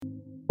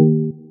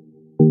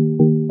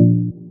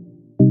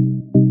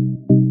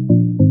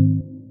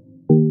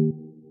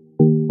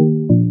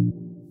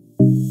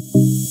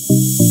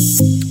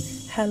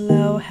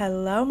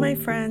Hello, my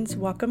friends.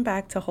 Welcome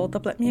back to Hold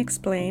Up, Let Me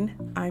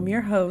Explain. I'm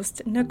your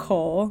host,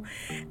 Nicole.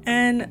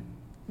 And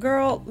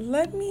girl,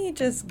 let me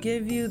just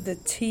give you the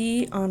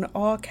tea on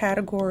all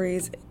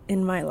categories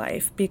in my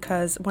life,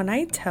 because when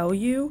I tell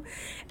you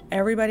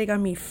everybody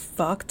got me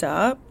fucked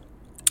up,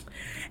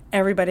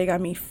 everybody got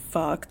me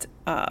fucked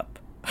up.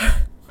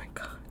 Oh my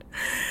God.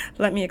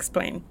 Let me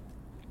explain.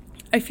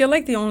 I feel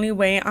like the only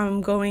way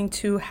I'm going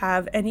to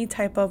have any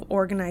type of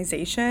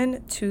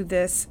organization to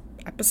this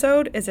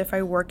episode is if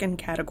I work in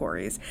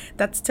categories.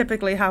 That's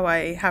typically how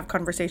I have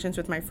conversations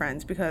with my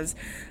friends, because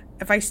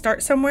if I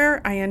start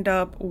somewhere, I end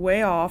up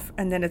way off,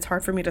 and then it's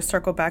hard for me to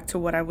circle back to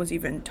what I was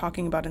even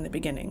talking about in the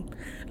beginning.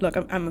 Look,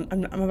 I'm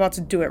about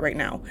to do it right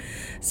now.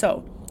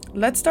 So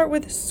let's start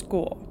with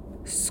school.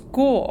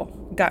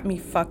 School got me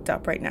fucked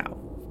up right now.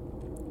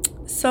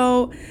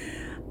 So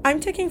I'm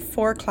taking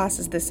 4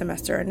 classes this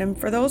semester, and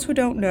for those who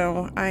don't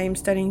know, I'm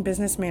studying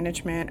business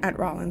management at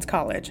Rollins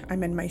College.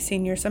 I'm in my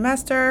senior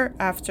semester.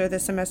 After the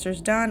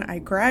semester's done, I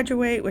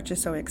graduate, which is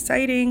so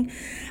exciting.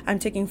 I'm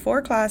taking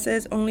 4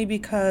 classes only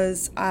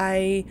because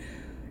normally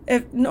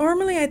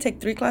I take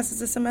 3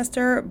 classes a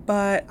semester,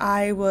 but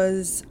I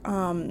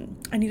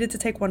needed to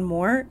take one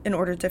more in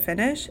order to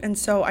finish, and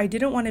so I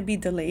didn't want to be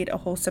delayed a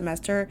whole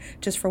semester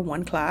just for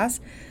one class.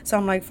 So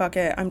I'm like, fuck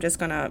it, I'm just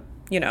gonna,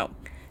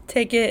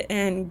 take it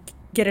and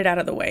get it out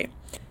of the way.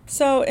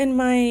 So in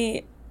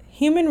my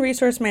human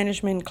resource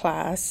management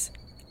class,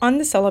 on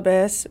the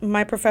syllabus,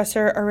 my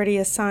professor already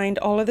assigned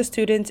all of the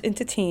students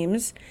into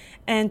teams,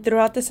 and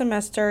throughout the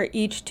semester,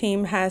 each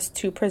team has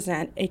to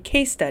present a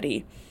case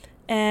study.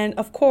 And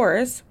of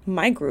course,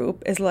 my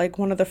group is like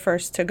one of the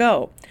first to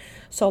go.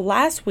 So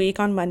last week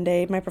on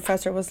Monday, my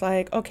professor was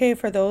like, okay,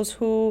 for those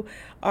who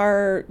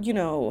are,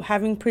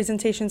 having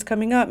presentations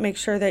coming up, make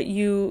sure that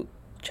you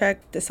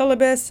check the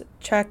syllabus,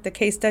 check the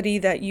case study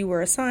that you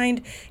were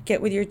assigned,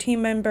 get with your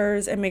team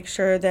members, and make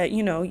sure that,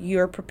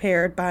 you're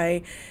prepared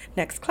by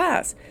next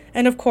class.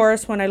 And of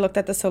course, when I looked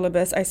at the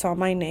syllabus, I saw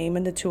my name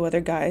and the 2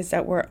 other guys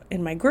that were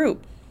in my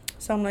group.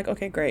 So I'm like,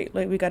 okay, great.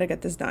 We got to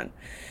get this done.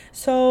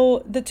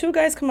 So the 2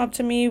 guys come up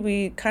to me.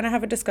 We kind of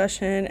have a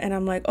discussion, and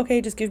I'm like, okay,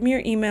 just give me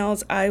your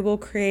emails. I will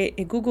create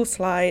a Google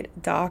slide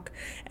doc,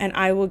 and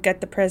I will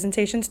get the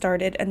presentation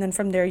started. And then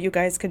from there, you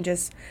guys can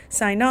just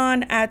sign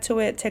on, add to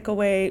it, take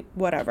away,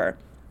 whatever.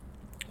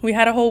 We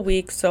had a whole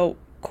week, so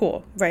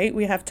cool, right?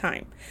 We have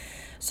time.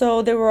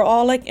 So they were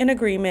all in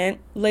agreement.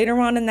 Later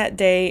on in that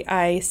day,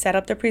 I set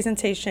up the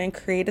presentation,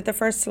 created the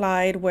first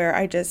slide where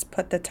I just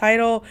put the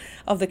title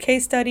of the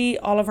case study,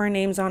 all of our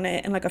names on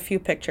it, and a few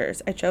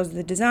pictures. I chose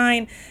the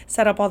design,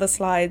 set up all the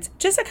slides,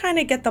 just to kind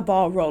of get the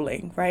ball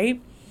rolling,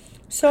 right?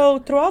 So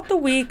throughout the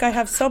week, I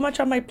have so much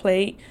on my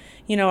plate.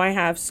 I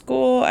have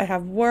school, I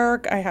have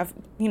work, I have,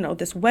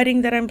 this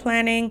wedding that I'm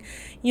planning.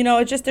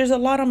 There's a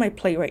lot on my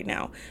plate right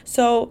now.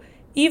 So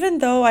even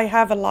though I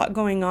have a lot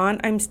going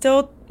on, I'm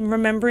still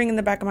remembering in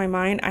the back of my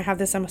mind, I have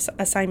this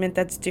assignment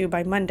that's due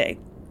by Monday.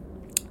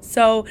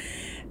 So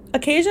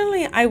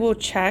occasionally I will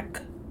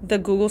check the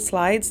Google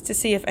Slides to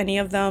see if any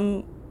of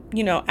them,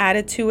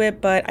 added to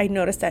it, but I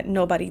noticed that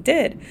nobody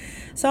did.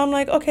 So I'm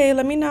like, okay,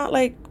 let me not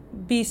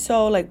be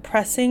so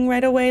pressing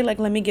right away. Let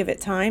me give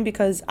it time,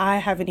 because I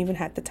haven't even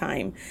had the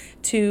time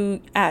to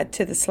add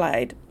to the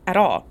slide at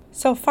all.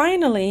 So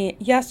finally,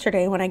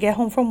 yesterday, when I get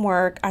home from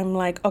work, I'm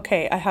like,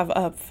 okay, I have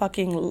a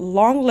fucking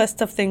long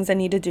list of things I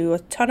need to do, a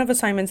ton of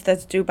assignments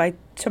that's due by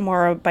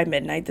tomorrow by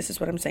midnight. This is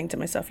what I'm saying to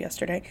myself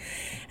yesterday.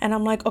 And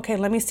I'm like, okay,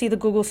 let me see the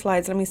Google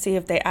Slides. Let me see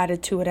if they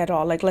added to it at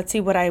all. Let's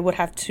see what I would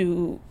have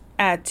to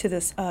add to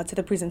this, to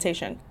the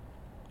presentation.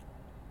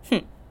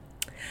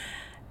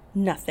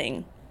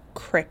 Nothing.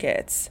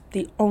 Crickets.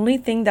 The only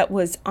thing that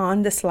was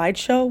on the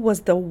slideshow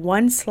was the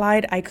one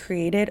slide I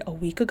created a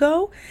week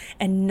ago,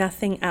 and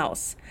nothing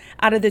else.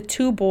 Out of the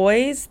 2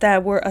 boys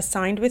that were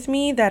assigned with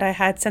me that I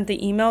had sent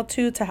the email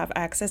to have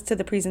access to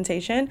the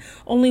presentation,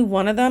 only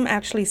one of them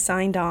actually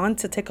signed on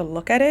to take a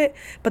look at it,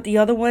 but the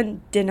other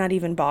one did not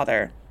even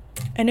bother.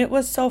 And it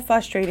was so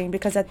frustrating,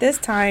 because at this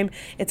time,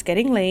 it's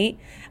getting late.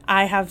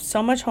 I have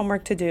so much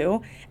homework to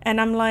do,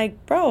 and I'm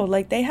like, bro,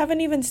 they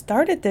haven't even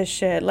started this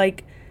shit.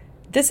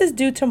 This is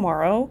due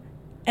tomorrow,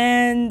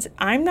 and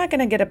I'm not going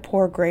to get a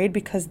poor grade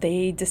because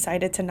they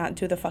decided to not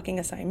do the fucking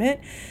assignment.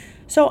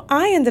 So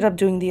I ended up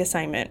doing the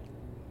assignment.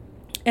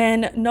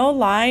 And no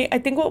lie, I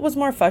think what was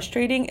more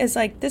frustrating is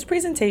this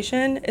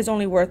presentation is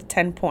only worth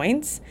 10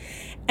 points.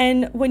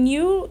 And when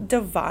you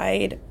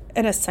divide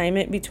an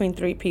assignment between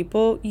 3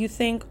 people, you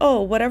think,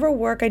 oh, whatever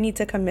work I need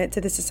to commit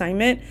to this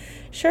assignment,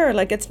 sure,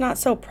 it's not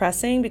so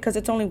pressing because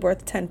it's only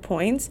worth 10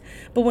 points.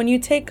 But when you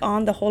take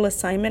on the whole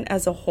assignment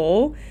as a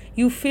whole,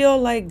 you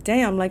feel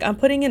damn, I'm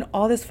putting in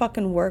all this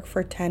fucking work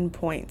for 10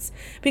 points,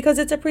 because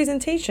it's a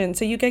presentation.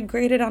 So you get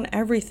graded on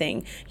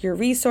everything, your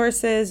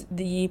resources,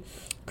 the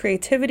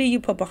creativity you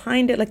put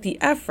behind it, the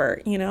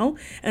effort,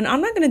 and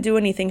I'm not going to do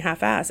anything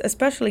half-ass,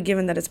 especially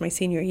given that it's my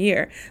senior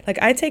year.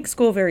 I take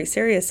school very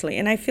seriously,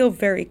 and I feel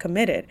very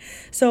committed.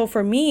 So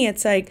for me,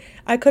 it's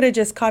I could have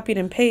just copied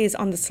and pasted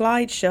on the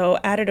slideshow,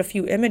 added a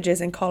few images,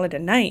 and call it a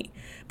night,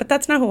 but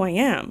that's not who I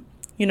am.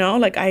 You know,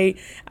 like I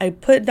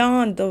put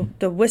on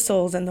the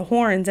whistles and the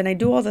horns, and I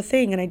do all the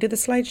thing, and I do the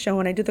slideshow,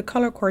 and I do the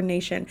color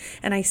coordination,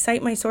 and I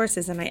cite my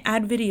sources, and I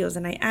add videos,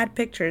 and I add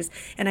pictures,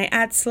 and I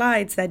add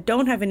slides that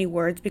don't have any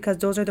words, because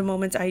those are the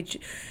moments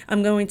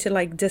I'm going to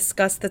like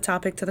discuss the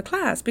topic to the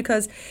class,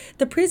 because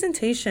the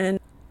presentation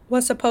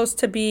was supposed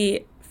to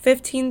be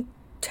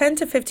 10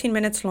 to 15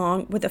 minutes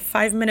long with a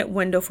 5-minute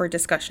window for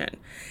discussion.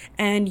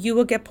 And you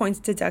will get points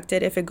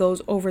deducted if it goes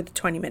over the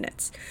 20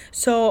 minutes.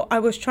 So I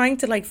was trying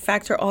to like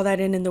factor all that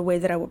in the way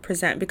that I would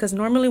present, because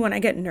normally when I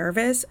get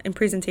nervous in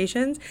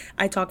presentations,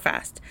 I talk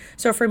fast.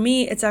 So for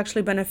me, it's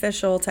actually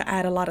beneficial to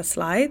add a lot of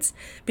slides,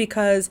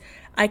 because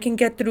I can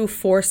get through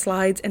 4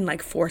 slides in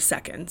like 4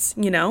 seconds,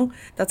 you know?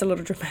 That's a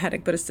little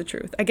dramatic, but it's the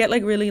truth. I get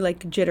like really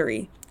like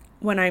jittery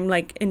when I'm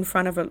like in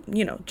front of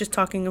just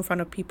talking in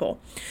front of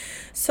people.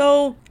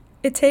 So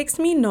it takes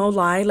me, no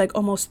lie, like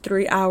almost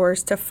 3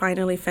 hours to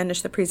finally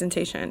finish the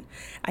presentation.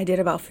 I did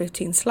about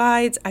 15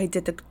 slides. I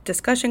did the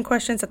discussion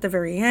questions at the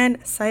very end,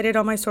 cited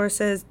all my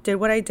sources, did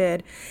what I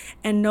did.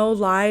 And no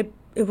lie,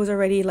 it was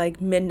already like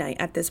midnight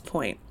at this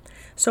point.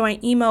 So I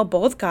email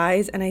both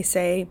guys and I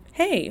say,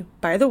 hey,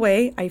 by the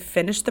way, I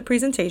finished the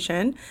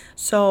presentation.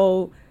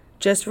 So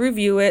just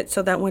review it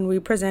so that when we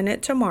present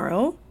it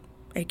tomorrow,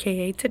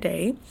 aka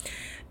today,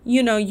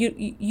 you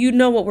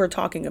know what we're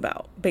talking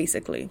about,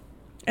 basically.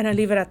 And I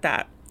leave it at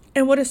that.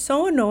 And what is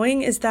so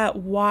annoying is that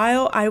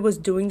while I was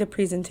doing the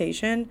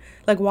presentation,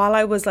 like while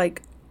I was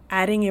like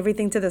adding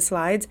everything to the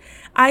slides,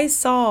 I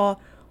saw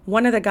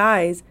one of the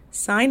guys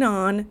sign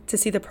on to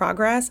see the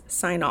progress,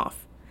 sign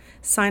off.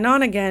 Sign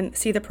on again,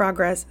 see the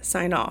progress,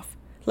 sign off.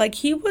 Like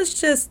he was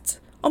just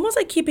almost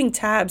like keeping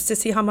tabs to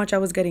see how much I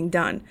was getting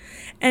done.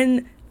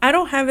 And I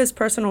don't have his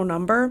personal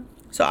number,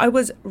 so I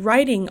was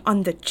writing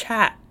on the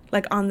chat,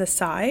 like on the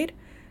side,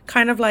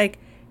 kind of like,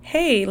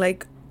 hey,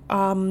 like,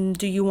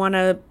 do you want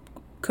to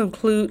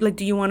conclude? Like,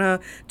 do you want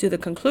to do the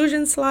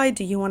conclusion slide?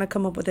 Do you want to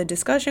come up with the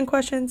discussion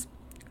questions?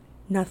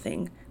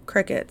 Nothing.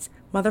 Crickets.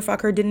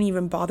 Motherfucker didn't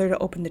even bother to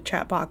open the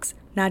chat box.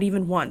 Not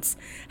even once.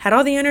 Had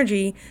all the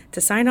energy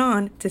to sign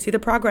on, to see the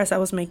progress I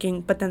was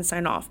making, but then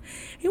sign off.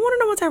 You want to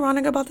know what's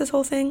ironic about this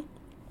whole thing?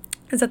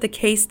 Is that the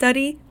case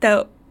study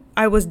that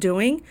I was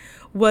doing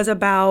was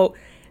about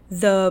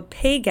the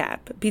pay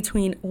gap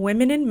between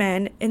women and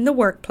men in the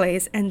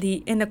workplace and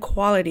the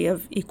inequality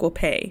of equal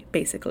pay,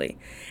 basically.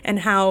 And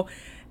how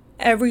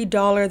every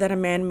dollar that a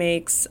man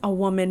makes, a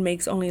woman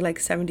makes only like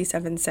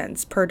 77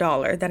 cents per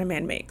dollar that a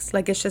man makes.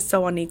 Like, it's just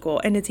so unequal.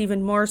 And it's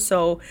even more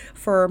so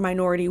for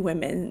minority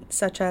women,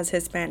 such as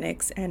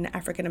Hispanics and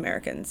African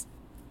Americans.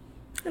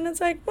 And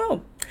it's like,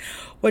 whoa,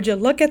 would you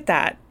look at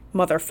that,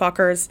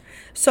 motherfuckers?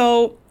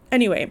 So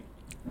anyway,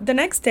 the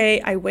next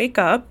day I wake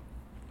up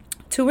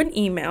to an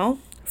email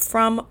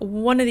from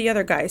one of the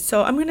other guys.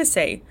 So I'm going to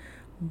say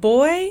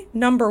boy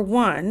number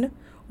 1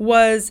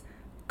 was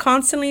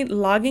constantly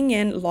logging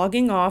in,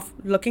 logging off,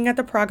 looking at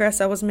the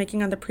progress I was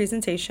making on the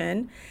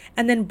presentation.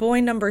 And then boy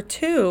number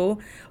 2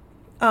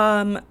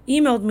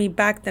 emailed me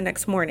back the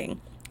next morning.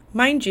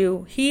 Mind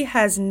you, he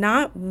has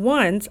not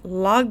once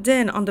logged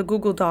in on the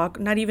Google Doc,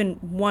 not even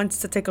once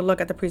to take a look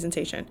at the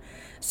presentation.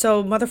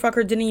 So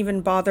motherfucker didn't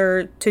even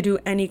bother to do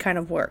any kind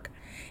of work.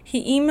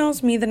 He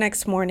emails me the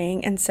next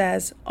morning and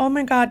says, oh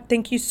my God,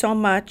 thank you so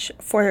much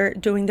for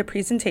doing the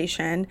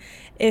presentation.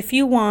 If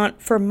you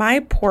want, for my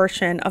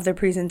portion of the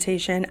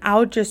presentation,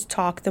 I'll just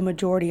talk the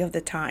majority of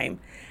the time.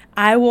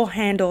 I will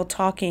handle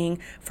talking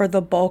for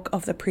the bulk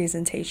of the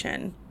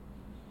presentation.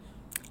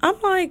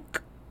 I'm like,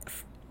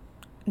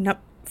 no,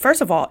 first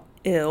of all,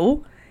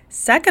 ew.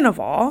 Second of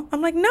all,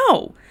 I'm like,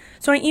 no.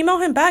 So I email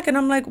him back and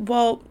I'm like,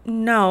 well,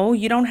 no,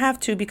 you don't have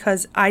to,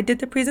 because I did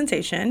the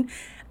presentation.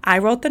 I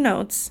wrote the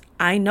notes,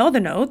 I know the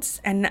notes,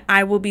 and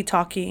I will be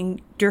talking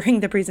during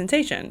the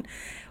presentation.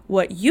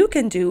 What you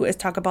can do is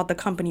talk about the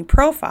company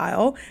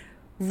profile,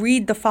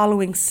 read the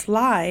following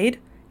slide,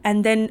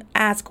 and then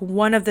ask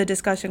one of the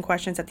discussion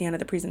questions at the end of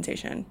the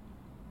presentation.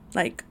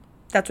 Like,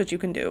 that's what you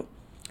can do.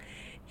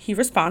 He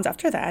responds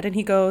after that and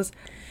he goes,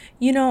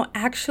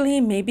 actually,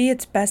 maybe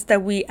it's best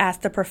that we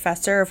ask the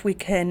professor if we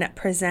can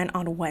present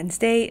on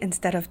Wednesday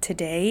instead of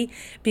today,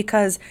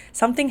 because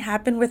something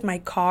happened with my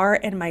car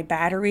and my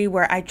battery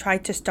where I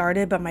tried to start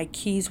it, but my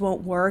keys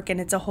won't work and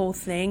it's a whole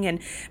thing. And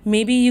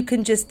maybe you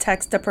can just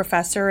text the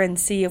professor and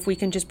see if we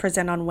can just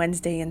present on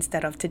Wednesday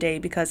instead of today,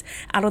 because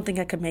I don't think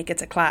I could make it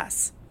to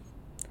class.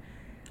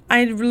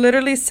 I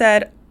literally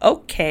said,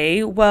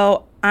 okay,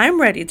 well,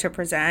 I'm ready to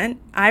present.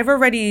 I've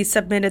already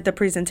submitted the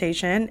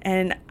presentation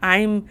and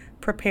I'm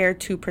prepared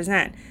to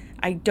present.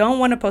 I don't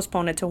want to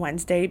postpone it to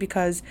Wednesday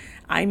because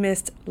I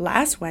missed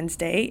last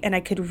Wednesday and I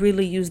could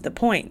really use the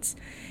points.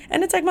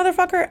 And it's like,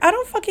 motherfucker, I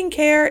don't fucking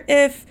care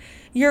if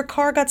your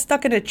car got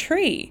stuck in a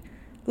tree.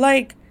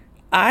 Like,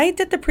 I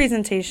did the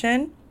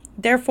presentation,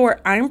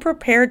 therefore I'm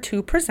prepared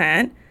to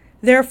present.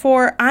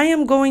 Therefore, I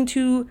am going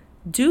to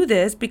do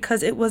this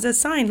because it was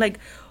assigned. Like,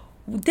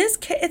 this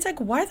kid, it's like,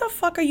 why the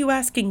fuck are you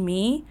asking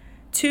me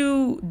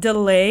to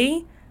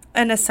delay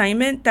an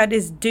assignment that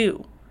is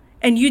due?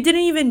 And you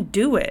didn't even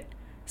do it.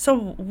 So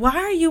why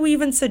are you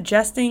even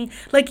suggesting,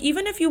 like,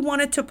 even if you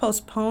wanted to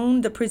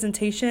postpone the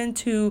presentation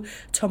to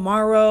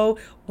tomorrow,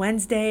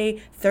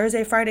 Wednesday,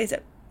 Thursday, Friday,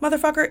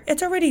 motherfucker,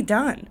 it's already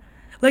done.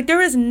 Like,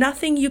 there is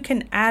nothing you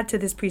can add to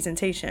this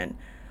presentation.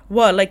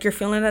 What, like you're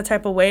feeling that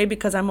type of way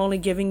because I'm only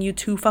giving you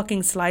 2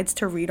 fucking slides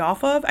to read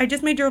off of? I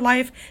just made your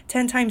life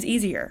 10 times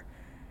easier.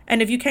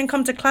 And if you can't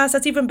come to class,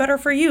 that's even better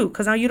for you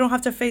because now you don't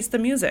have to face the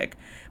music.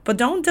 But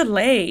don't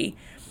delay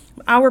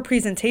our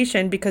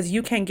presentation because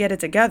you can't get it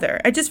together.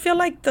 I just feel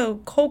like the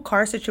whole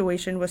car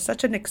situation was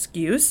such an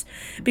excuse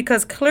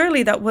because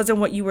clearly that wasn't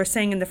what you were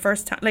saying in the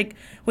first time. Like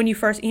when you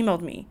first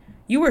emailed me,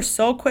 you were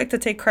so quick to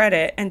take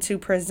credit and to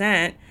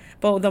present.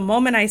 But the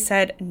moment I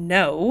said,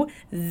 no,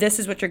 this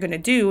is what you're going to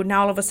do,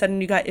 now all of a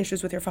sudden you got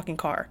issues with your fucking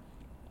car.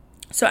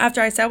 So after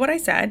I said what I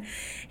said,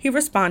 he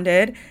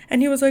responded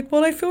and he was like,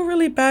 well, I feel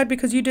really bad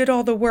because you did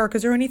all the work.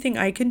 Is there anything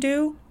I can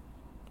do?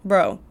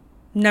 Bro,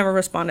 never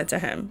responded to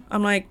him.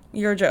 I'm like,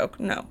 you're a joke.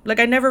 No, like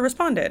I never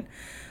responded.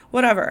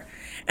 Whatever.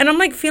 And I'm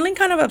like feeling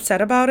kind of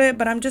upset about it,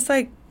 but I'm just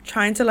like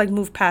trying to like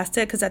move past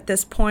it because at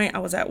this point I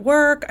was at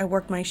work. I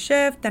worked my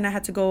shift. Then I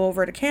had to go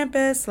over to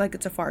campus. Like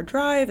it's a far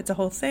drive. It's a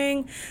whole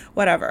thing.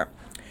 Whatever.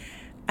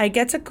 I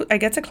get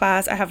to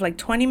class. I have like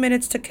 20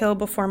 minutes to kill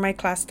before my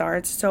class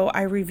starts. So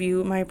I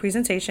review my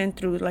presentation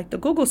through like the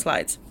Google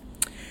Slides.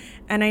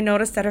 And I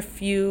noticed that a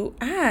few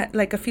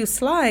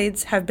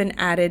slides have been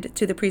added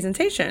to the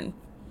presentation.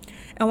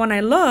 And when I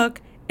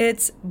look,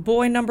 it's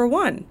boy number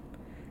 1.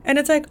 And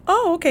it's like,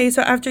 oh, okay.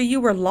 So after you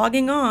were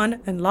logging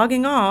on and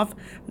logging off,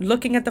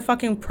 looking at the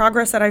fucking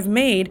progress that I've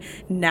made,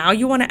 now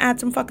you want to add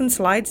some fucking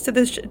slides to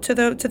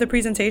the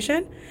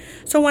presentation.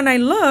 So when I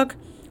look,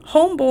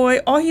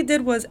 homeboy, all he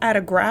did was add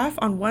a graph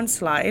on one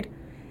slide,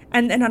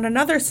 and then on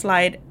another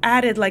slide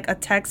added like a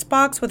text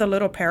box with a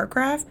little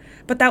paragraph,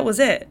 but that was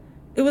it.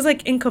 It was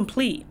like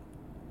incomplete.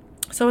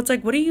 So it's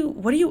like, what are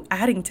you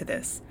adding to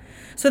this?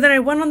 So then I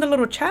went on the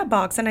little chat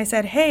box and I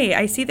said, hey,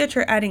 I see that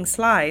you're adding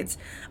slides.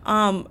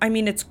 I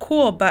mean, it's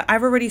cool, but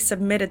I've already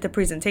submitted the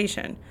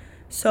presentation.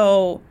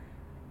 So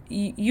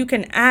you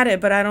can add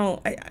it, but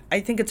I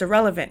think it's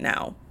irrelevant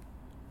now.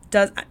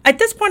 At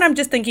this point, I'm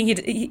just thinking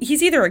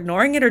he's either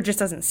ignoring it or just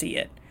doesn't see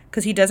it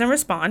because he doesn't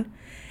respond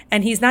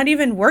and he's not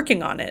even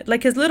working on it.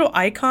 Like his little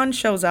icon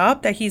shows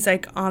up that he's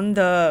like on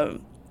the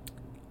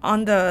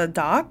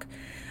doc,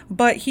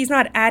 but he's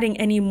not adding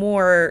any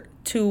more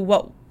to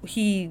what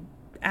he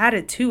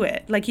added to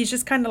it. Like he's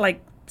just kind of like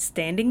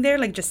standing there,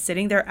 like just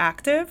sitting there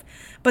active,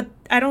 but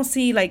I don't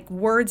see like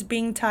words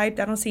being typed.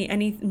 I don't see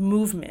any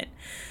movement.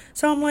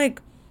 So I'm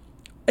like,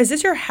 is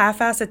this your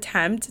half-ass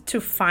attempt to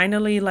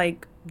finally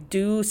like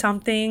do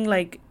something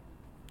like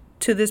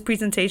to this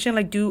presentation,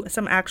 like do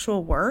some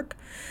actual work?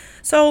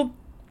 So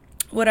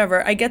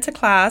whatever, I get to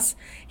class,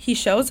 he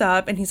shows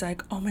up and he's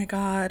like, oh my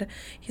God,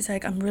 he's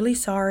like, I'm really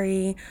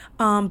sorry,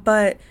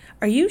 but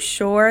are you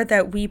sure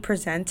that we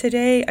present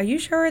today? Are you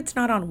sure it's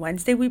not on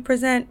Wednesday we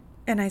present?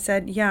 And I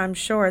said, yeah, I'm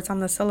sure it's on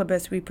the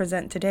syllabus we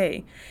present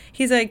today.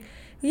 He's like,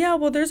 yeah,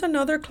 well, there was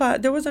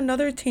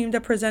another team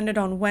that presented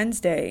on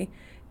Wednesday.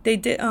 They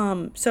did,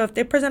 so if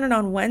they presented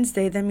on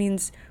Wednesday, that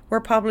means we're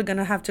probably going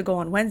to have to go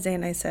on Wednesday.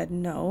 And I said,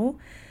 no,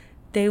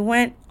 they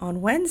went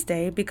on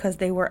Wednesday because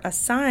they were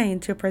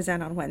assigned to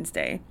present on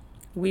Wednesday.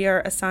 We are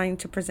assigned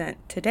to present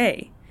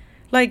today.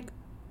 Like,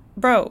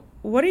 bro,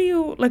 where are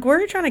you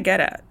trying to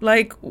get at?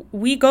 Like,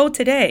 we go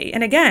today.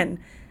 And again,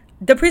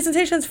 the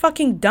presentation's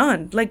fucking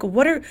done. Like,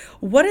 what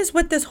is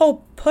with this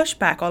whole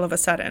pushback all of a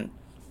sudden?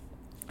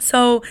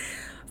 So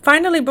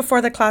finally,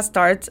 before the class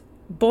starts,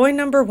 boy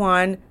number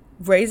 1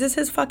 raises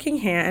his fucking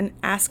hand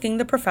asking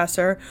the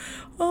professor,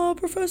 oh,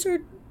 professor,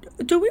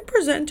 do we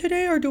present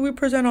today or do we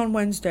present on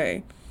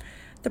Wednesday?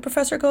 The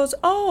professor goes,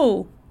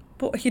 oh,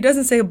 he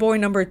doesn't say boy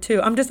number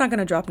 2. I'm just not going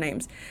to drop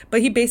names.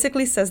 But he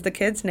basically says the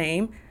kid's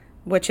name,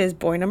 which is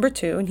boy number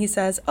 2. And he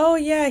says, oh,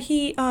 yeah,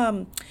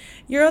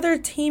 your other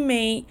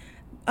teammate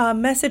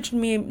messaged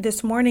me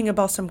this morning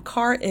about some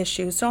car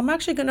issues. So I'm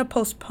actually going to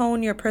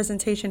postpone your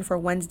presentation for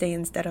Wednesday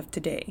instead of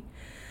today.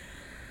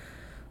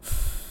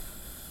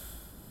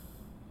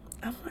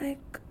 I'm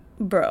like,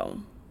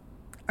 bro,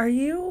 are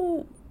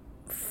you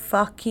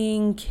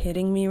fucking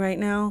kidding me right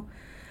now?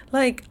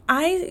 Like,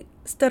 I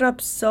stood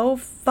up so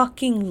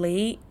fucking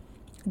late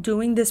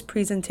doing this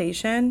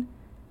presentation,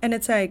 and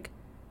it's like,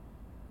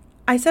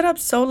 I stood up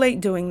so late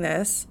doing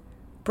this,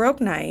 broke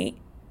night,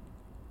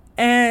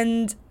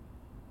 and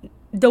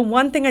the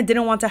one thing I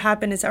didn't want to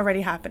happen is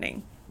already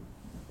happening.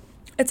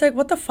 It's like,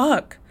 what the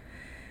fuck?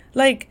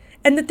 Like,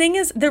 and the thing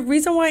is, the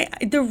reason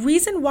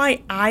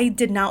why I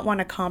did not want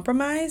to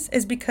compromise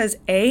is because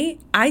A,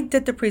 I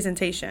did the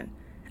presentation.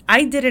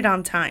 I did it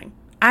on time.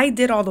 I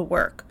did all the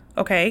work.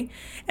 Okay.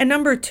 And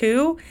number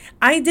 2,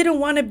 I didn't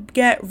want to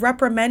get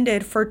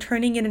reprimanded for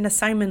turning in an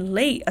assignment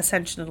late,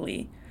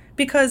 essentially,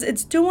 because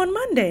it's due on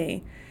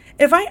Monday.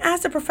 If I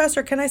ask the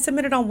professor, can I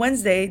submit it on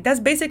Wednesday?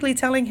 That's basically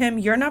telling him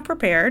you're not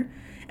prepared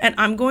and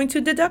I'm going to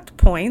deduct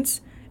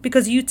points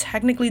because you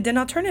technically did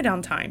not turn it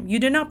on time. You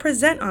did not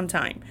present on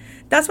time.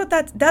 That's what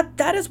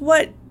that is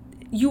what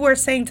you were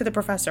saying to the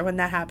professor when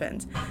that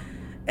happens.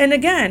 And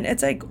again,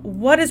 it's like,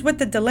 what is with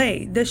the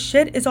delay? This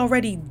shit is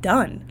already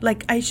done.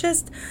 Like,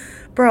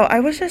 bro, I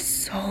was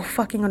just so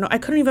fucking annoyed. I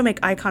couldn't even make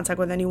eye contact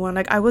with anyone.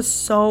 Like, I was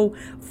so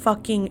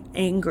fucking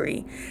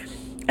angry.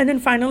 And then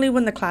finally,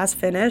 when the class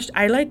finished,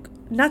 I like,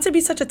 not to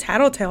be such a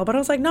tattletale, but I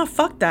was like, no,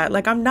 fuck that.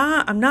 Like, I'm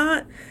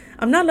not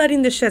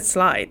letting this shit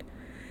slide.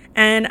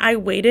 And I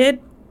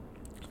waited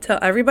till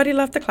everybody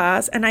left the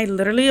class, and I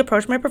literally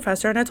approached my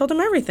professor and I told him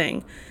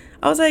everything.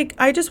 I was like,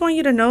 I just want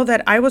you to know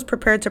that I was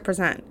prepared to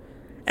present.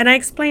 And I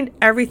explained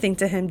everything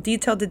to him,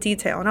 detail to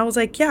detail. And I was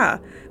like, yeah,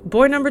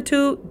 boy number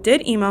 2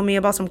 did email me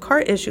about some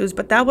car issues,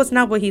 but that was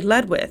not what he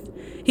led with.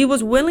 He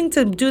was willing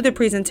to do the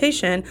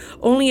presentation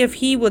only if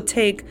he would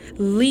take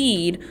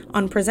lead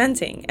on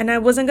presenting. And I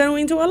wasn't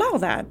going to allow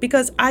that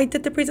because I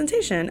did the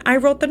presentation. I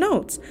wrote the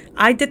notes.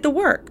 I did the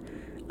work.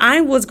 I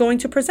was going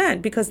to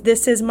present because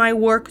this is my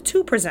work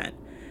to present.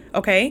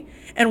 Okay?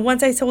 And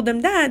once I told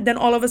him that, then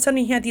all of a sudden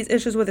he had these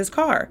issues with his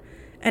car.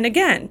 And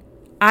again,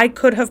 I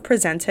could have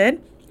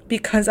presented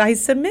because I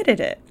submitted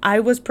it. I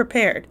was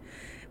prepared.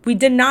 We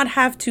did not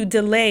have to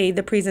delay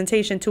the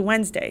presentation to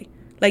Wednesday.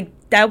 Like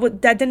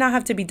that did not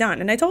have to be done.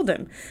 And I told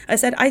him, I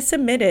said, I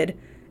submitted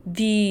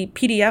the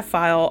PDF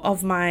file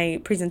of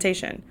my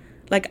presentation.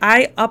 Like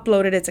I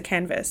uploaded it to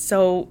Canvas.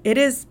 So it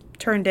is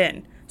turned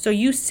in. So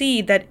you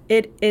see that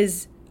it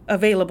is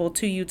available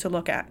to you to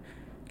look at.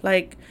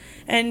 Like,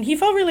 and he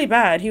felt really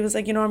bad. He was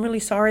like, I'm really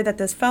sorry that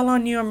this fell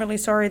on you. I'm really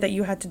sorry that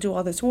you had to do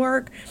all this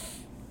work.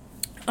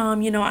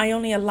 I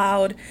only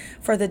allowed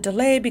for the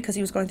delay because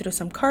he was going through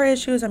some car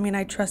issues. I mean,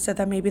 I trusted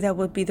that maybe that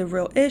would be the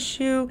real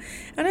issue.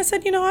 And I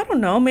said, I don't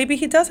know. Maybe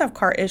he does have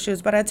car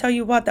issues. But I tell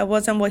you what, that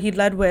wasn't what he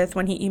led with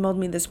when he emailed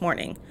me this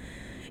morning.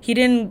 He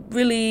didn't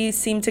really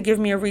seem to give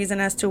me a reason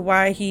as to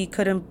why he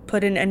couldn't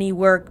put in any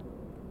work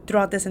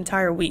throughout this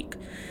entire week.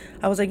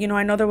 I was like,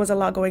 I know there was a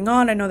lot going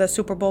on. I know the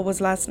Super Bowl was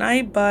last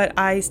night, but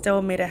I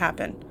still made it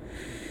happen.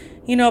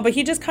 But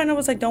he just kind of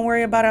was like, don't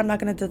worry about it. I'm not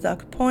going to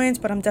deduct points,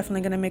 but I'm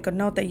definitely going to make a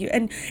note that you,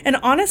 and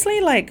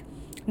honestly, like,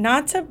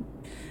 not to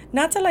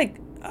like,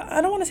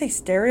 I don't want to say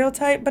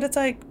stereotype, but it's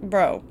like,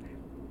 bro,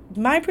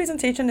 my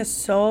presentation is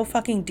so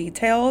fucking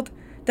detailed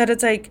that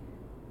it's like,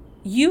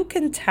 you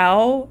can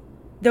tell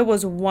there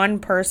was one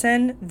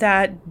person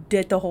that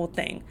did the whole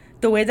thing,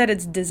 the way that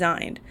it's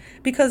designed.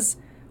 Because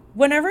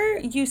whenever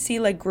you see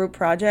like group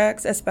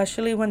projects,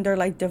 especially when they're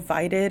like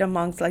divided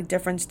amongst like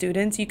different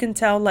students, you can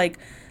tell like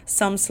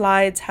some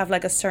slides have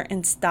like a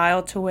certain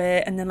style to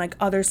it, and then like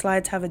other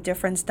slides have a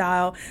different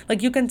style.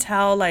 Like you can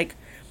tell like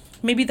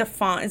maybe the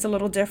font is a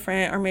little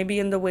different, or maybe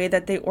in the way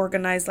that they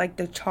organize like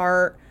the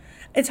chart.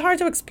 It's hard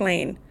to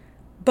explain,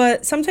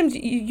 but sometimes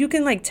you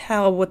can like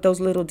tell with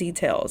those little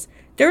details.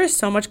 There is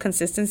so much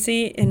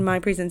consistency in my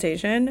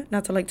presentation,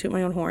 not to like toot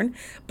my own horn,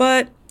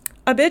 but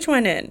a bitch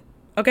went in,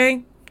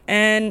 okay?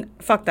 And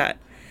fuck that.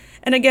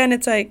 And again,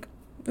 it's like,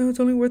 oh, it's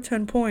only worth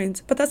 10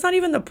 points. But that's not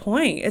even the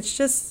point. It's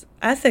just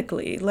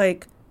ethically,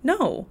 like,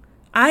 no,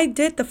 I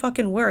did the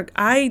fucking work.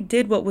 I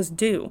did what was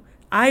due.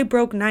 I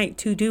broke night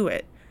to do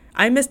it.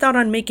 I missed out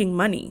on making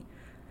money.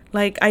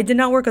 Like, I did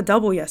not work a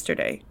double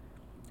yesterday.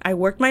 I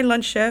worked my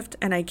lunch shift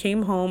and I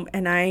came home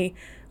and I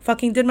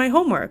fucking did my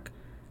homework.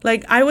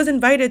 Like, I was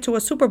invited to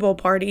a Super Bowl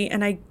party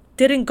and I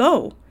didn't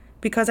go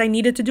because I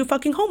needed to do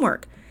fucking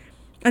homework.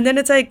 And then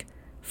it's like,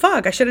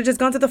 fuck, I should have just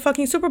gone to the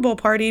fucking Super Bowl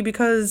party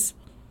because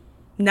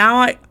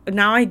now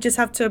I just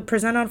have to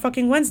present on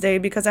fucking Wednesday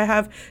because I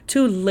have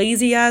 2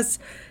 lazy ass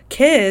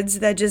kids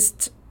that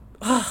just,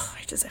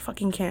 I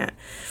fucking can't.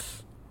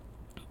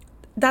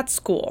 That's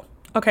school,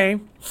 okay?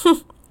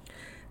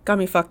 Got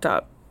me fucked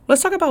up.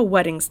 Let's talk about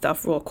wedding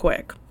stuff real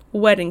quick.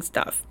 Wedding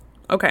stuff.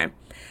 Okay.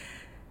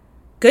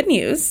 Good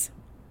news.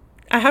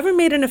 I haven't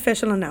made an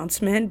official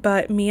announcement,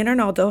 but me and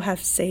Arnaldo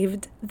have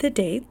saved the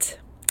date.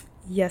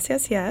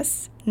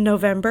 Yes.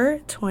 November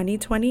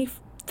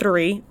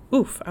 2023.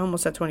 Oof, I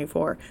almost said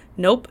 24.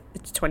 Nope,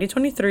 it's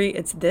 2023.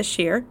 It's this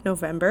year,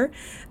 November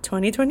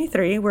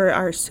 2023. We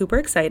are super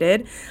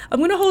excited. I'm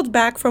going to hold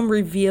back from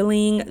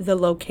revealing the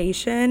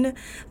location.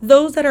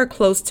 Those that are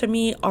close to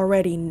me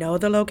already know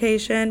the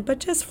location, but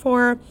just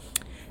for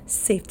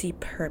safety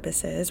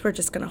purposes, we're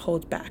just going to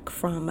hold back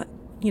from,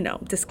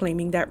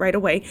 disclaiming that right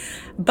away.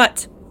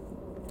 But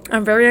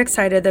I'm very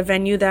excited. The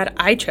venue that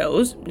I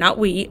chose, not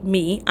we,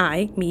 me,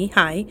 hi.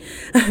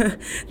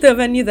 The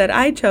venue that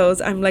I chose,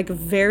 I'm like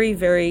very,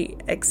 very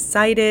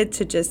excited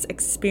to just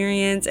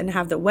experience and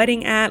have the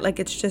wedding at. Like,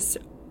 it's just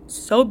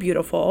so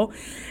beautiful.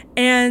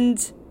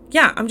 And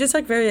yeah, I'm just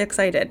like very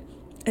excited.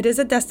 It is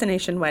a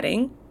destination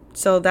wedding.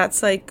 So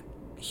that's like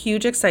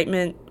huge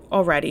excitement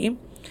already.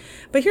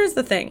 But here's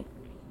the thing.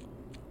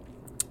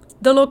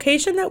 The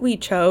location that we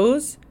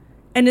chose,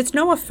 and it's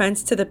no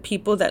offense to the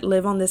people that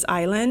live on this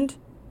island.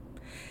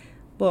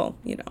 Well,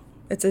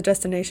 it's a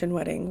destination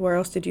wedding. Where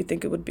else did you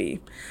think it would be?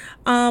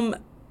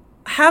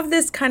 Have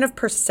this kind of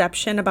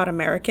perception about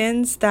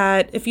Americans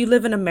that if you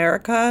live in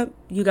America,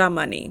 you got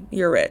money,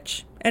 you're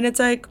rich. And it's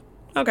like,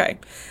 okay,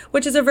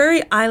 which is a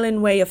very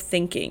island way of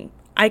thinking.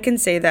 I can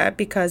say that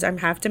because I'm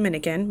half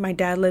Dominican. My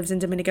dad lives in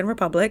Dominican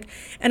Republic,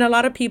 and a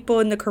lot of people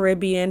in the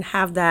Caribbean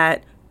have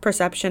that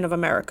perception of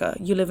America.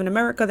 You live in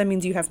America, that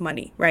means you have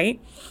money, right?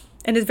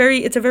 And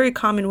it's a very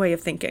common way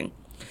of thinking.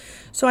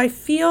 So I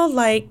feel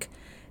like,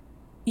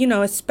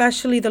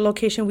 especially the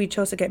location we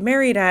chose to get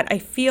married at, I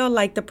feel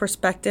like the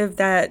perspective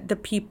that the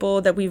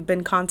people that we've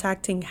been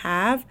contacting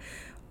have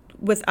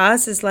with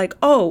us is like,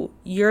 oh,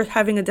 you're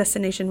having a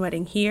destination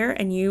wedding here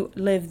and you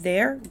live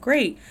there.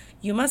 Great.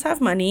 You must have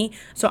money.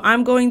 So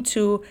I'm going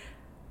to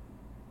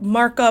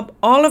mark up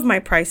all of my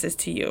prices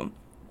to you.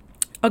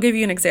 I'll give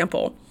you an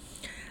example.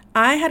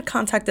 I had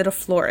contacted a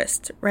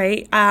florist,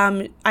 right?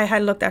 I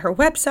had looked at her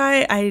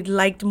website. I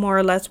liked more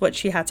or less what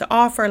she had to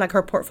offer, like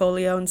her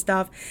portfolio and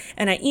stuff.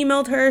 And I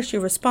emailed her. She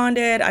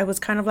responded. I was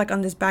kind of like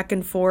on this back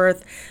and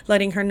forth,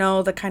 letting her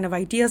know the kind of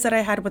ideas that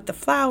I had with the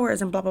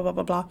flowers and blah, blah, blah,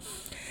 blah, blah.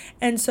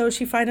 And so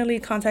she finally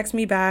contacts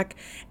me back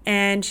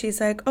and she's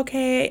like,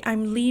 okay,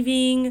 I'm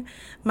leaving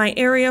my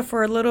area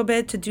for a little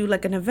bit to do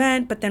like an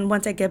event. But then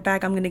once I get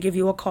back, I'm going to give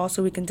you a call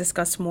so we can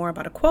discuss more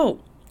about a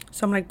quote.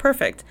 So I'm like,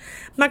 perfect.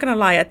 I'm not going to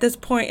lie. At this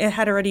point, it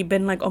had already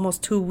been like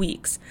almost 2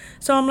 weeks.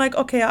 So I'm like,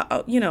 okay,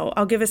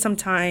 I'll give it some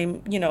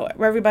time.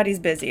 Where everybody's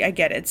busy. I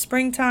get it.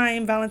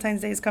 Springtime,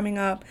 Valentine's Day is coming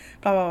up,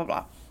 blah, blah, blah,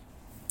 blah.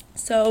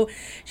 So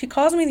she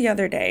calls me the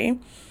other day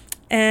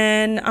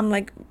and I'm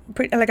like,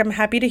 I'm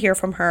happy to hear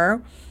from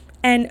her.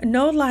 And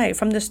no lie,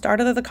 from the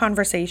start of the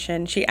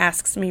conversation, she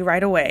asks me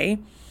right away,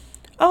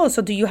 oh,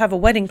 so do you have a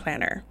wedding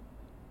planner?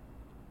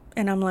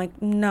 And I'm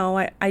like, no,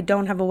 I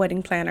don't have a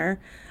wedding planner.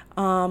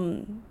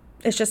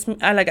 It's just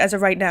as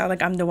of right now,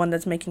 I'm the one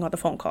that's making all the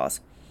phone calls.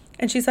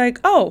 And she's like,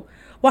 oh,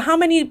 well, how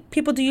many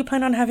people do you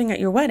plan on having at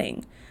your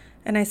wedding?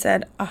 And I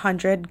said,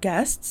 100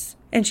 guests.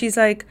 And she's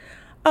like,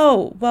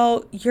 oh,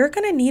 well, you're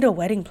going to need a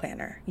wedding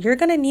planner. You're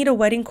going to need a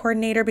wedding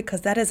coordinator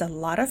because that is a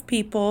lot of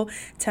people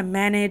to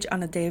manage on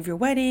the day of your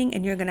wedding.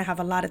 And you're going to have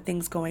a lot of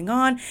things going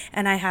on.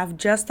 And I have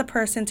just the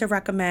person to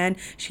recommend.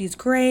 She's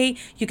great.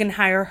 You can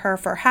hire her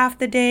for half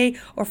the day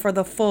or for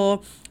the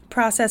full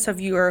process of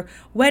your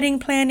wedding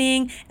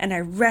planning, and I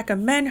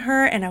recommend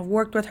her, and I've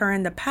worked with her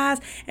in the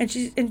past. And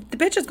the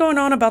bitch is going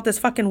on about this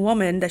fucking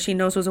woman that she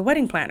knows was a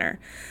wedding planner.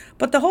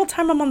 But the whole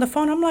time I'm on the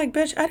phone, I'm like,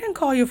 bitch, I didn't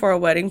call you for a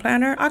wedding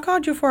planner. I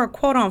called you for a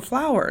quote on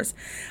flowers.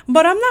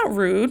 But I'm not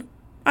rude.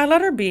 I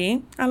let her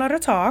be. I let her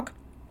talk.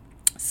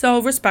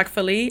 So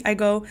respectfully, I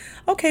go,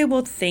 okay,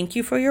 well, thank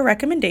you for your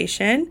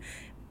recommendation.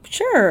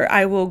 Sure,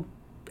 I will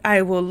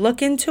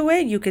look into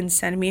it. You can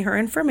send me her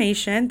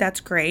information. That's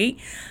great.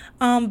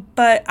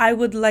 But I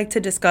would like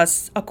to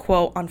discuss a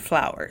quote on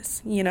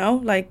flowers,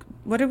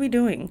 what are we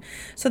doing?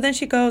 So then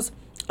she goes,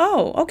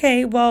 oh,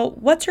 okay, well,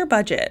 what's your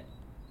budget?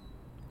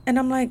 And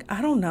I'm like,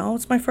 I don't know.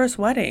 It's my first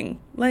wedding.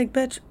 Like,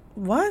 bitch,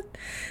 what?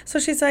 So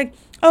she's like,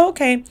 oh,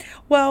 okay,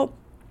 well,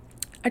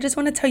 I just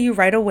want to tell you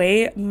right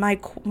away,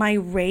 my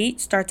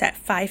rate starts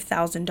at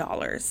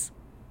 $5,000.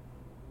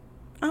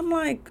 I'm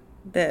like,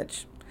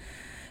 bitch.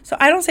 So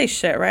I don't say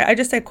shit, right? I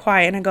just stay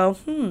quiet and I go,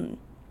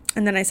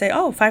 And then I say,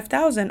 oh,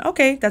 5,000.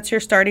 Okay, that's your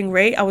starting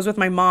rate. I was with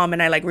my mom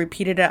and I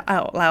repeated it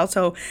out loud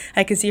so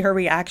I could see her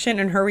reaction.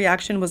 And her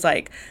reaction was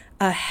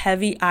a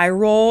heavy eye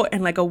roll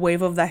and a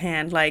wave of the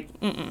hand,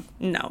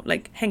 no,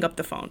 hang up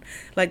the phone.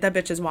 That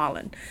bitch is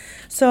wildin'.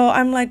 So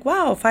I'm like,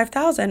 wow,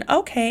 5,000.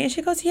 Okay. And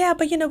she goes, yeah,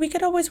 but we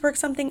could always work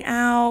something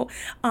out.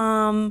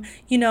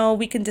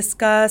 We can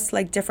discuss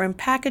different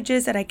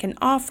packages that I can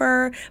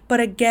offer. But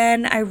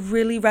again, I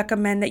really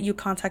recommend that you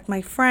contact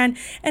my friend.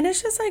 And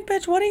it's just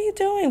bitch, what are you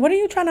doing? What are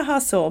you trying to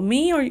hustle?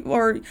 Me or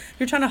you're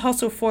trying to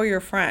hustle for your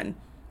friend?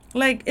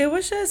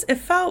 It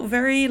felt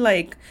very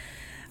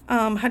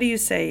how do you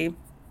say?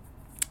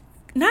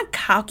 Not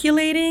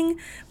calculating,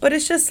 but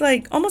it's just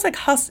almost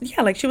hustle.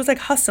 Yeah, she was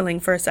hustling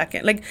for a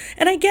second.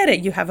 And I get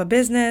it. You have a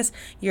business.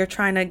 You're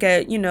trying to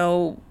get,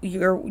 your,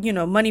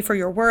 money for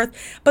your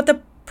worth. But the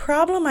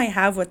problem I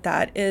have with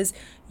that is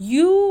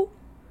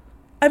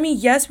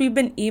yes, we've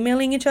been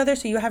emailing each other,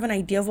 so you have an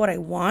idea of what I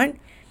want,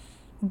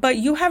 but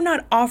you have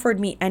not offered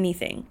me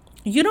anything.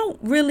 You don't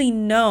really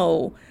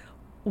know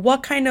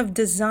what kind of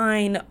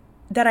design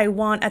that I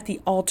want at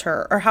the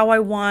altar or how I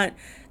want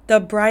the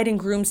bride and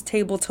groom's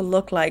table to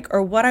look like,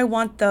 or what I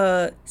want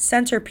the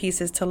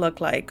centerpieces to look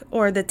like,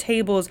 or the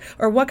tables,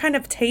 or what kind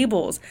of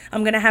tables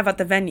I'm going to have at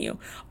the venue.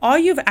 All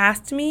you've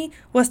asked me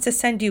was to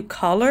send you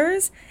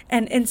colors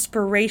and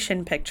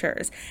inspiration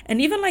pictures. And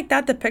even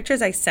that, the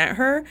pictures I sent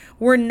her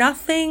were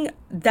nothing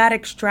that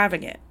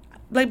extravagant.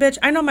 Bitch,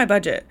 I know my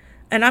budget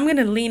and I'm going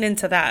to lean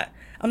into that.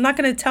 I'm not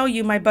going to tell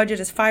you my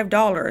budget is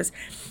 $5,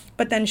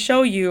 but then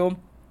show you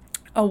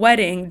a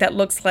wedding that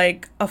looks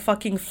like a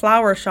fucking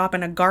flower shop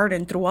and a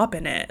garden threw up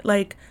in it.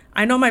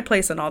 I know my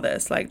place in all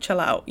this. Chill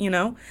out,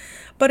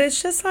 But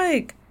it's just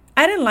I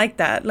didn't like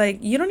that.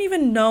 You don't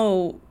even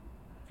know,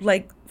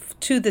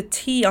 to the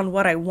T on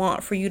what I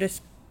want for you to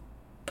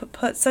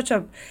put such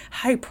a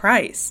high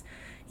price,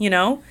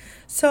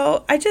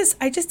 So I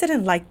just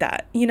didn't like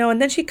that,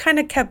 And then she kind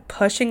of kept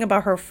pushing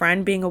about her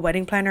friend being a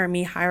wedding planner and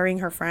me hiring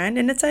her friend.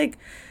 And it's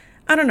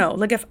I don't know.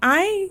 Like if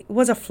I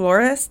was a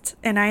florist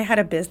and I had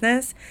a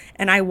business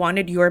and I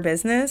wanted your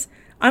business,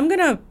 I'm going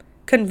to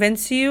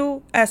convince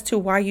you as to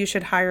why you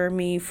should hire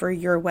me for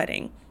your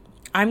wedding.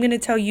 I'm going to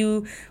tell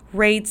you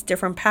rates,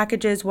 different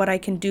packages, what I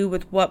can do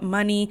with what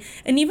money.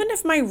 And even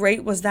if my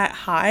rate was that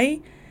high,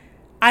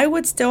 I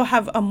would still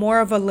have a more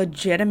of a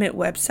legitimate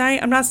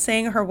website. I'm not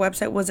saying her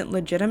website wasn't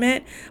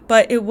legitimate,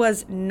 but it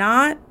was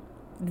not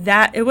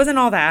that, it wasn't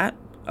all that,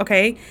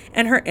 okay?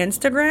 And her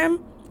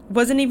Instagram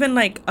wasn't even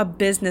like a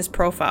business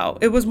profile.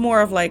 It was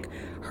more of like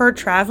her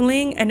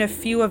traveling and a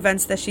few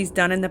events that she's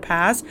done in the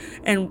past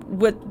and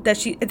with that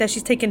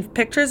she's taken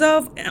pictures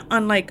of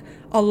on like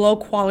a low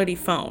quality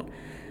phone.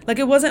 Like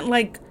it wasn't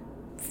like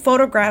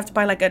photographed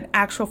by like an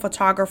actual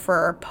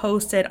photographer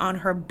posted on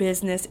her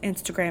business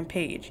Instagram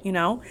page, you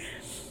know?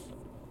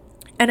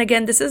 And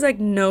again, this is like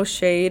no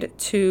shade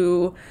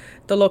to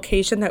the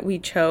location that we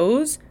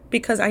chose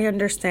because I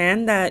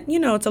understand that, you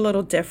know, it's a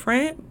little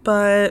different,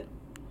 but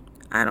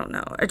I don't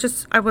know.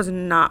 I was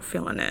not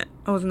feeling it.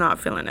 I was not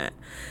feeling it.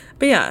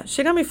 But yeah,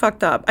 she got me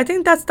fucked up. I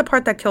think that's the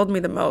part that killed me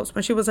the most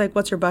when she was like,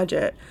 "What's your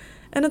budget?"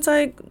 And it's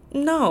like,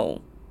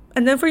 no.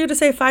 And then for you to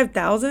say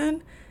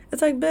 5,000,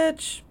 it's like,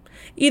 bitch,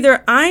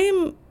 either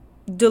I'm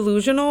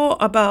delusional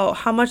about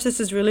how much this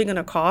is really going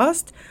to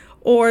cost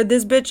or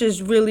this bitch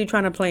is really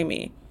trying to play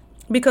me.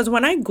 Because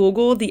when I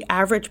Google the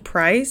average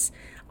price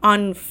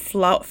on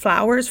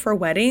flowers for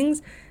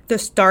weddings, the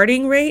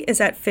starting rate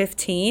is at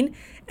 15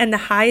 and the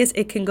highest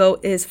it can go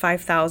is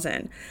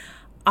 5,000.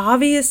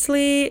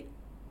 Obviously,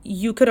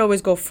 you could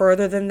always go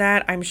further than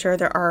that. I'm sure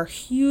there are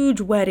huge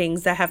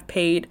weddings that have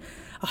paid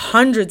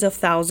hundreds of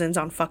thousands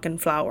on fucking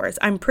flowers.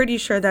 I'm pretty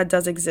sure that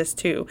does exist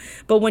too.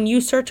 But when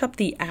you search up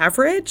the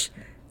average,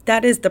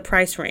 that is the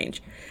price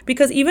range.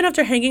 Because even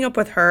after hanging up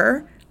with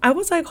her, I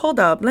was like, hold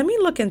up, let me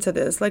look into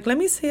this. Like, let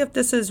me see if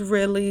this is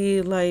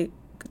really like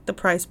the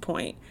price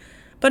point.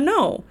 But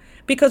no,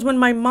 because when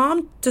my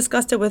mom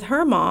discussed it with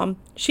her mom,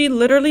 she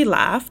literally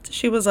laughed.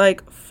 She was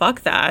like,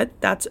 fuck that.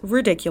 That's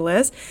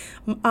ridiculous.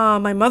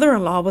 My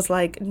mother-in-law was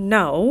like,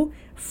 no,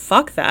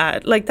 fuck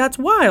that. Like, that's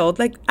wild.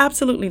 Like,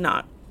 absolutely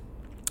not.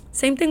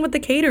 Same thing with the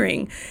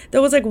catering.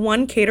 There was like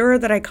one caterer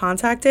that I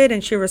contacted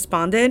and she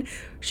responded.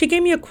 She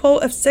gave me a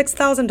quote of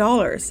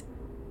 $6,000.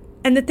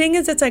 And the thing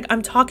is, it's like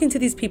I'm talking to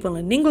these people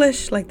in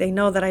English, like they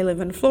know that I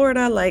live in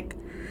Florida. Like,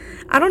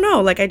 I don't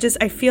know. Like, I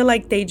feel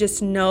like they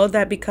just know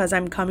that because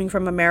I'm coming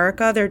from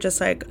America, they're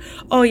just like,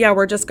 oh yeah,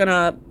 we're just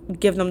gonna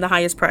give them the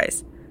highest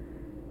price.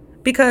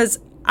 Because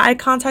I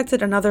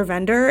contacted another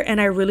vendor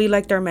and I really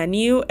liked their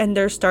menu and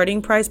their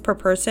starting price per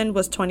person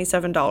was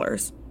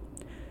 $27.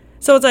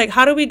 So it's like,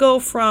 how do we go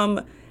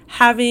from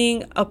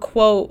having a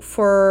quote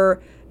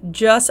for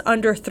just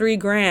under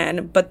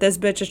 $3,000, but this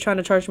bitch is trying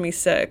to charge me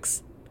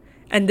 $6,000?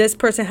 And this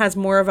person has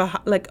more of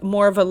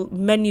a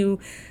menu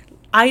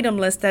item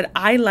list that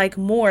I like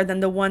more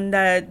than the one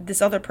that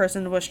this other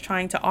person was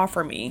trying to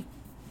offer me.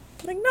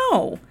 Like,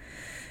 no.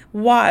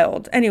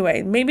 Wild.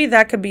 Anyway, maybe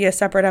that could be a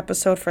separate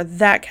episode for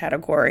that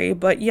category.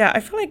 But yeah, I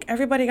feel like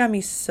everybody got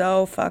me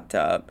so fucked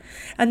up.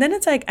 And then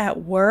it's like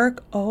at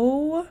work,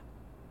 oh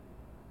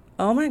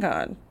my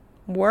God.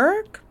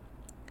 Work?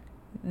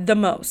 The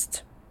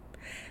most.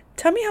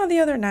 Tell me how the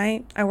other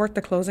night I worked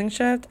the closing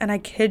shift and I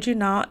kid you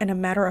not, in a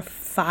matter of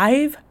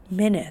 5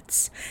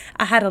 minutes,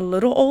 I had a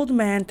little old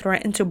man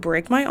threaten to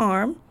break my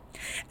arm.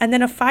 And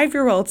then a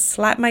 5-year-old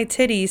slapped my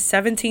titties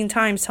 17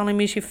 times telling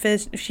me she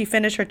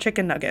finished her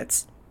chicken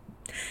nuggets.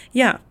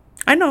 Yeah,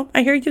 I know.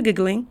 I hear you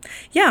giggling.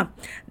 Yeah,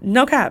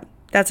 no cap.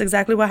 That's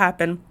exactly what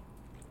happened.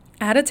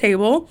 I had a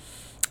table.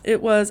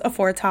 It was a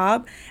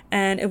 4-top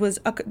and it was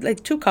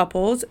like 2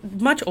 couples,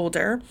 much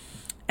older.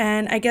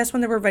 And I guess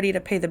when they were ready to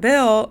pay the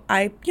bill,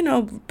 I,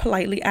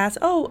 politely asked,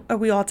 oh, are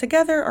we all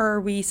together or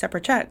are we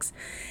separate checks?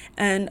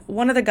 And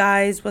one of the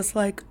guys was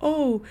like,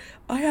 oh,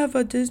 I have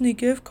a Disney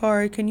gift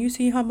card. Can you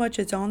see how much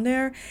it's on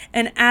there?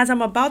 And as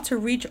I'm about to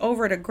reach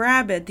over to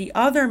grab it, the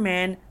other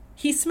man,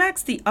 he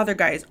smacks the other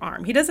guy's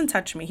arm. He doesn't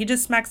touch me. He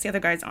just smacks the other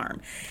guy's arm.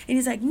 And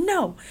he's like,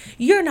 no,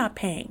 you're not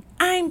paying.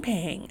 I'm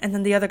paying. And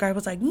then the other guy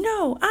was like,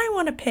 no, I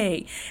want to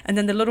pay. And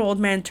then the little old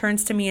man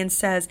turns to me and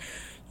says,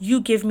 you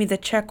give me the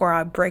check or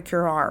I'll break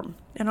your arm.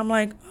 And I'm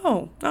like,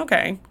 oh,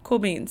 okay, cool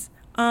beans.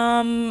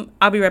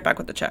 I'll be right back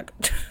with the check.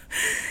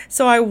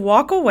 So I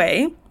walk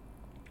away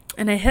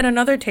and I hit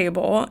another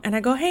table and I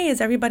go, hey, is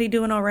everybody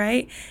doing all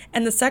right?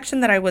 And the section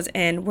that I was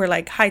in were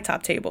like high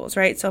top tables,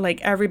 right? So like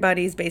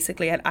everybody's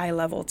basically at eye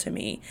level to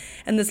me.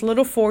 And this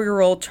little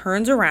 4-year-old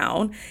turns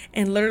around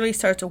and literally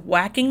starts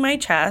whacking my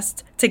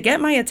chest to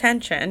get my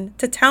attention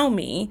to tell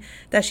me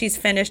that she's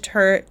finished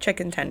her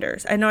chicken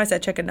tenders. I know I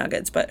said chicken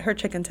nuggets, but her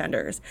chicken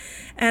tenders.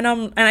 And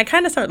I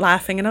kind of start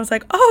laughing and I was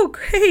like, oh,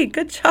 great,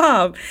 good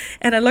job.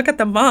 And I look at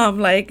the mom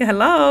like,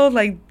 hello,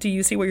 like, do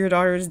you see what your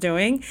daughter is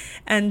doing?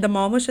 And the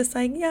mom was just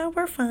like, yeah,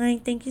 we're fine.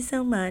 Thank you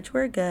so much.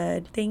 We're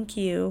good. Thank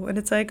you. And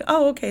it's like,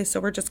 oh, okay.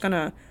 So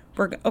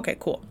okay,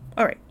 cool.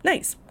 All right,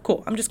 nice,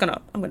 cool. I'm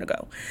gonna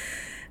go.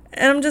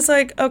 And I'm just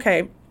like,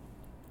 okay.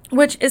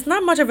 which is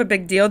not much of a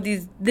big deal.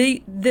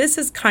 This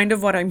is kind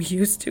of what I'm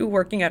used to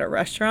working at a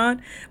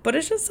restaurant, but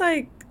it's just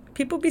like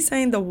people be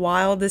saying the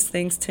wildest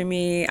things to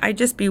me. I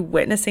just be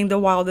witnessing the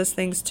wildest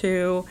things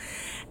too,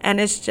 and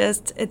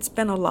it's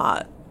been a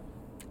lot.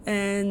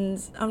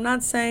 And I'm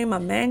not saying my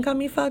man got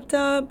me fucked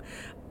up,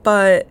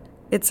 but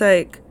it's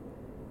like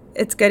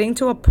it's getting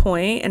to a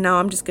point, and now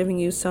I'm just giving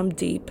you some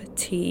deep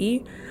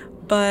tea.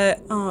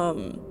 But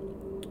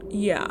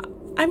yeah,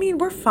 I mean,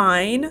 we're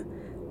fine,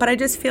 but I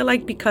just feel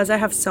like because I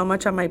have so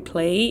much on my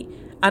plate,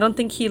 I don't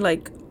think he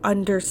like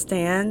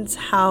understands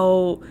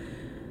how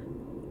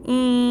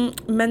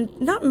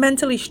not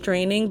mentally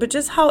straining, but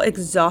just how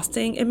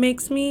exhausting it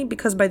makes me,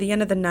 because by the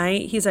end of the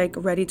night he's like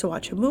ready to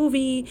watch a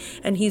movie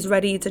and he's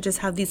ready to just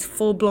have these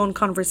full-blown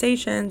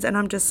conversations, and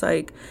I'm just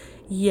like,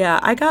 yeah,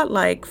 I got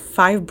like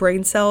 5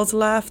 brain cells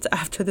left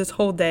after this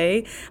whole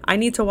day. I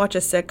need to watch a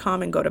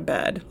sitcom and go to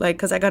bed, like,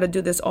 because I got to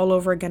do this all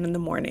over again in the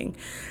morning.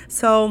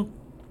 So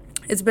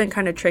it's been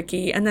kind of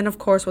tricky. And then of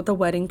course with the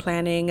wedding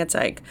planning, it's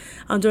like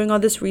I'm doing all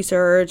this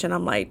research and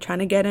I'm like trying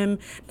to get him,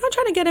 not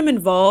trying to get him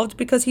involved,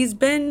 because he's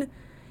been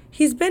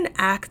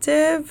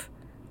active,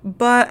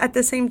 but at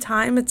the same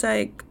time it's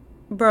like,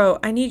 bro,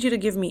 I need you to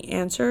give me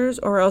answers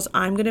or else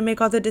I'm going to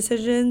make all the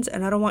decisions,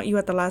 and I don't want you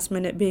at the last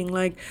minute being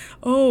like,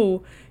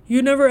 "Oh,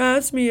 you never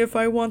asked me if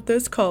I want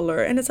this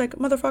color." And it's like,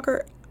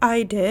 motherfucker,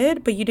 I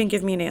did, but you didn't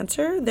give me an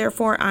answer.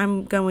 Therefore,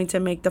 I'm going to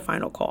make the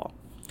final call.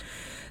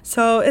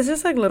 So it's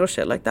just like little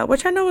shit like that,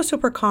 which I know is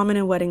super common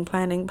in wedding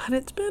planning, but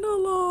it's been a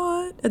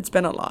lot. It's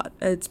been a lot.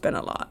 It's been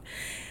a lot.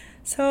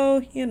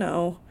 So,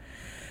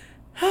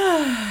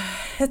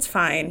 it's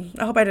fine.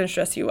 I hope I didn't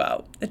stress you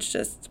out. It's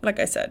just, like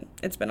I said,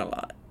 it's been a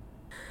lot.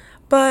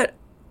 But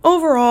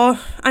overall,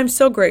 I'm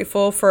so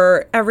grateful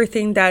for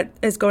everything that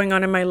is going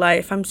on in my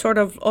life. I'm sort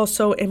of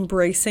also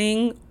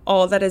embracing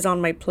all that is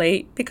on my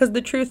plate, because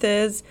the truth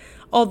is,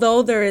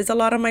 although there is a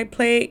lot on my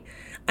plate,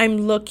 I'm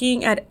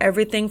looking at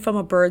everything from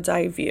a bird's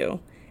eye view.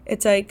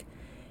 It's like,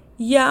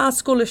 yeah,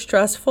 school is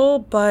stressful,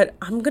 but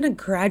I'm going to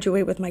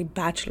graduate with my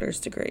bachelor's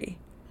degree.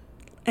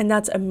 And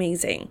that's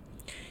amazing.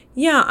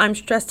 Yeah, I'm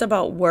stressed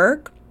about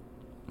work,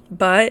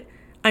 but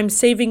I'm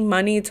saving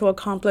money to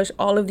accomplish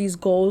all of these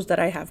goals that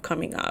I have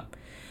coming up.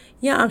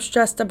 Yeah, I'm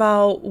stressed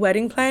about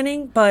wedding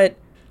planning, but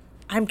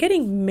I'm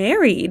getting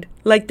married.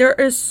 Like there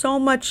are so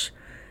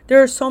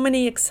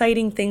many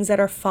exciting things that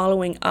are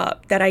following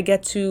up that I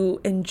get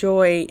to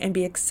enjoy and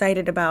be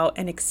excited about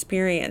and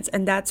experience.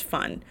 And that's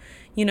fun,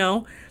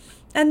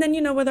 And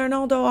then, with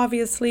Arnaldo,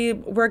 obviously,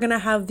 we're going to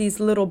have these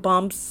little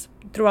bumps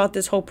throughout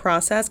this whole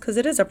process, because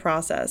it is a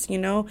process,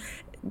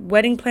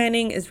 Wedding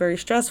planning is very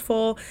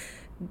stressful.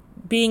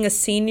 Being a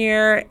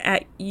senior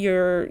at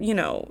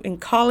in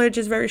college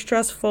is very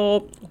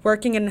stressful.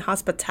 Working in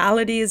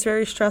hospitality is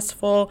very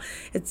stressful.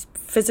 It's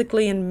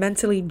physically and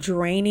mentally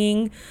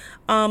draining.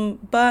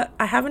 But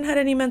I haven't had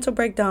any mental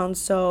breakdowns,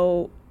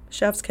 so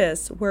chef's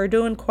kiss. We're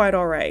doing quite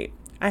all right.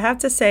 I have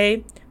to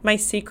say, my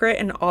secret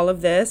in all of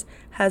this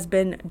has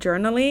been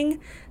journaling,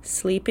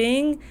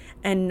 sleeping,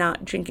 and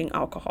not drinking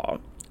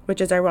alcohol,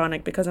 which is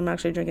ironic because I'm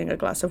actually drinking a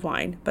glass of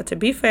wine. But to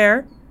be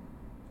fair,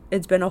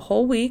 it's been a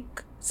whole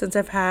week since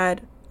I've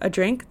had a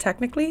drink,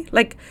 technically.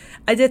 Like,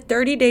 I did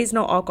 30 days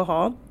no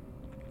alcohol,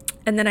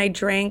 and then I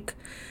drank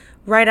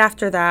right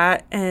after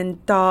that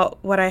and thought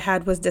what I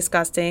had was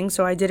disgusting,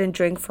 so I didn't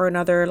drink for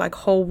another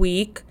whole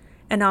week,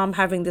 and now I'm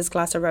having this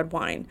glass of red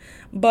wine.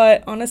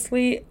 But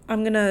honestly,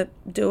 I'm gonna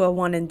do a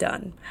one and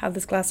done. Have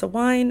this glass of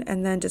wine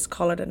and then just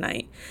call it a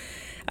night.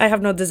 I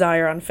have no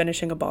desire on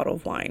finishing a bottle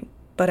of wine,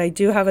 but I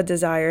do have a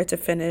desire to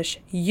finish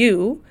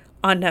You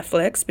on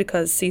Netflix,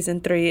 because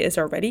season 3 is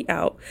already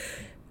out.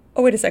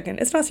 Oh, wait a second.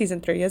 It's not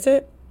season 3, is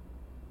it?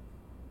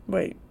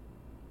 Wait.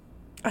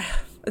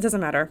 It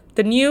doesn't matter.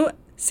 The new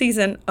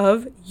season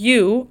of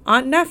You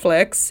on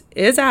Netflix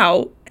is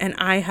out, and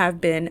I have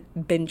been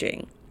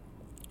binging.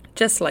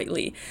 Just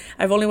slightly.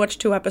 I've only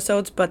watched 2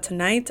 episodes, but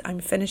tonight I'm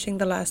finishing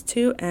the last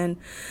 2, and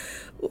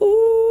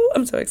ooh,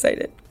 I'm so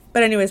excited.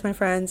 But anyways, my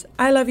friends,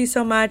 I love you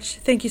so much.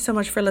 Thank you so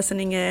much for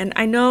listening in.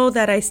 I know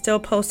that I still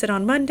posted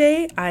on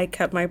Monday. I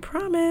kept my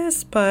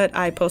promise, but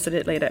I posted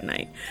it late at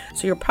night.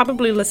 So you're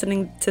probably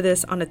listening to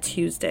this on a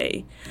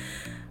Tuesday.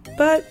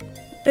 But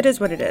it is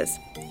what it is.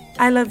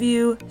 I love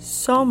you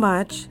so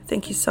much.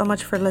 Thank you so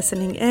much for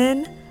listening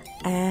in,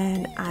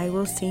 and I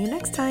will see you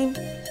next time.